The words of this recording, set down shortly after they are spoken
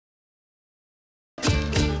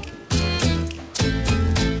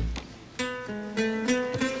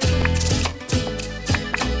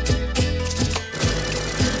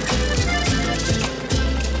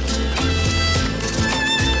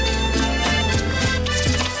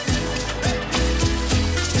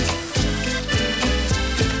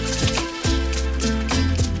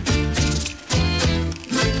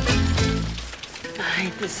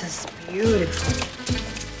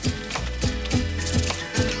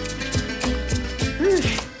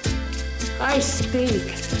nice steak.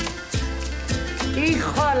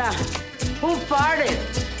 Híjola, who farted?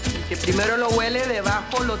 Que primero lo huele,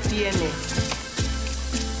 debajo lo tiene.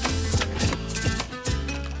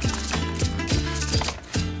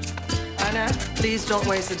 Anna, please don't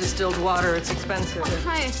waste the distilled water. It's expensive. Oh,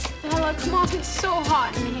 hi, Estella. Come on, it's so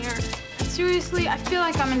hot in here. Seriously, I feel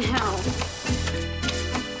like I'm in hell.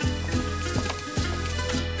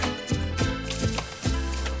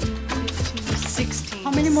 16.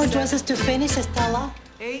 How many more dresses to finish, Estella?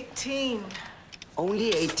 18.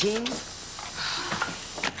 Only 18?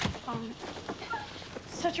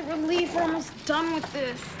 Such a relief. We're almost done with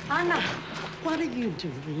this. Anna, what are you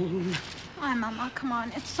doing? Hi, Mama. Come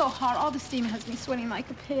on. It's so hot. All the steam has me sweating like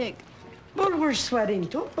a pig. Well, we're sweating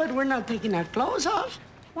too, but we're not taking our clothes off.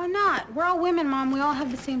 Why not? We're all women, Mom. We all have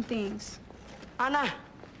the same things. Anna,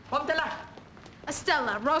 póntela.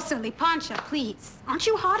 Estella, Rosalie, Pancha, please. Aren't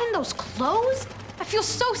you hot in those clothes? I feel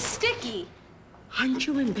so sticky. Aren't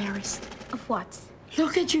you embarrassed? Of what?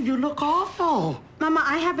 Look at you, you look awful. Mama,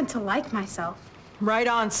 I happen to like myself. Right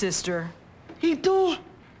on, sister. Y tú,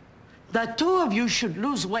 the two of you should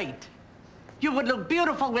lose weight. You would look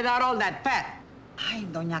beautiful without all that fat. Ay,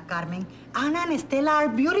 Doña Carmen, Ana and Estela are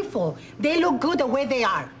beautiful. They look good the way they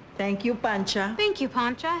are. Thank you, Pancha. Thank you,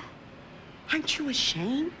 Pancha. Aren't you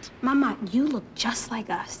ashamed? Mama, you look just like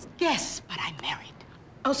us. Yes, but I'm married.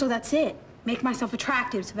 Oh, so that's it. Make myself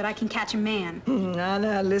attractive so that I can catch a man.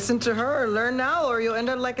 Anna, listen to her. Learn now or you'll end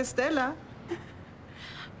up like Estela.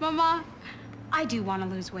 Mama, I do want to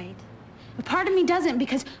lose weight. But part of me doesn't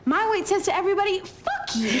because my weight says to everybody,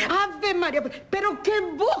 fuck you. Ave Maria, pero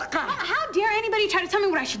qué boca! How dare anybody try to tell me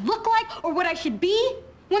what I should look like or what I should be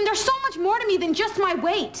when there's so much more to me than just my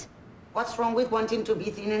weight? What's wrong with wanting to be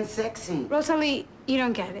thin and sexy? Rosalie, you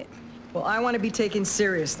don't get it. Well, I want to be taken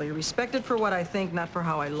seriously, respected for what I think, not for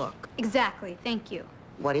how I look. Exactly. Thank you.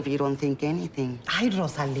 What if you don't think anything? Ay,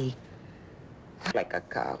 Rosalie. Like a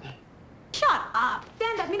cow. Shut up.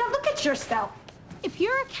 Stand up. Mira, look at yourself. If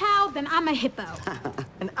you're a cow, then I'm a hippo.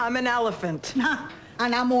 And I'm an elephant.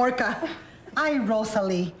 Ana Morca. Ay,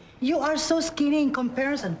 Rosalie, you are so skinny in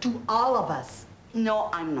comparison to all of us. No,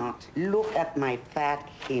 I'm not. Look at my fat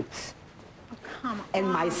hips. Oh, come on.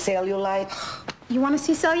 And my cellulite. You want to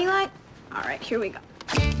see cellulite? All right, here we go.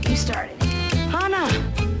 You started. Hannah!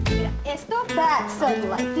 Mira, esto fat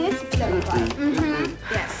cellulite. This cellulite. Mm-hmm.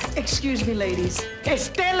 Yes. Excuse me, ladies.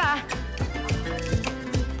 Estela!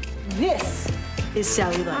 This is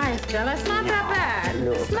cellulite. Ay, Estela, it's not that bad.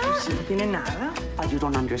 Look. It's not. No tiene nada. But you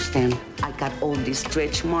don't understand. I got all these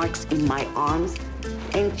stretch marks in my arms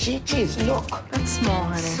and chichis. Look. That's small,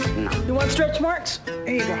 honey. No. You want stretch marks? There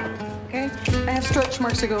you go. Okay? I have stretch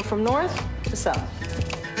marks that go from north to south.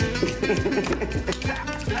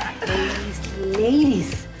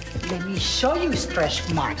 Ladies, let me show you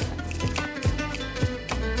stretch marks.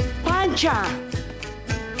 Pancha!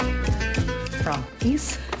 From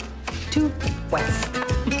east to west.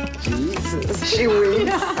 Jesus. She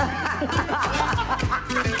wins.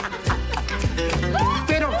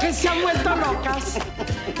 Pero que se han vuelto locas.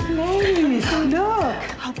 Ladies, look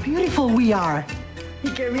how beautiful we are. Y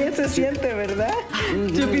qué bien se siente, ¿verdad?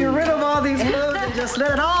 To be rid of all these clothes and just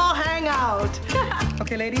let it all hang out.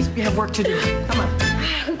 Okay, ladies, we have work to do. Come on.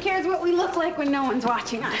 Who cares what we look like when no one's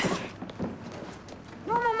watching us?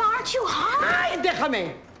 No, Mama, aren't you hot? Ay,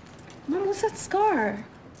 déjame. Mom, what's that scar?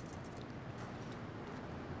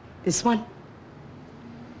 This one.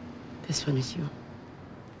 This one is you.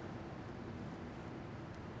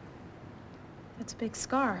 That's a big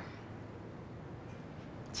scar.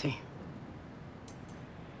 See.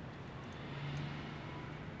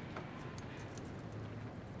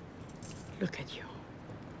 Look at you.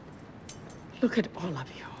 Look at all of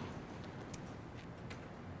you.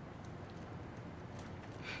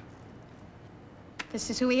 This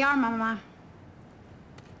is who we are, Mama.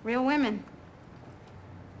 Real women.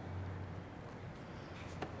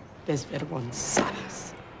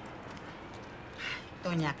 Desvergonzadas.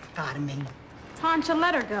 Doña Carmen. Pancha,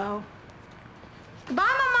 let her go.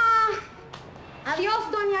 Goodbye, Mama. Adios,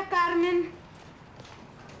 Doña Carmen.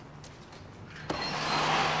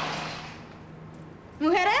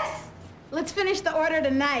 Mujeres, let's finish the order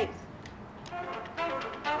tonight.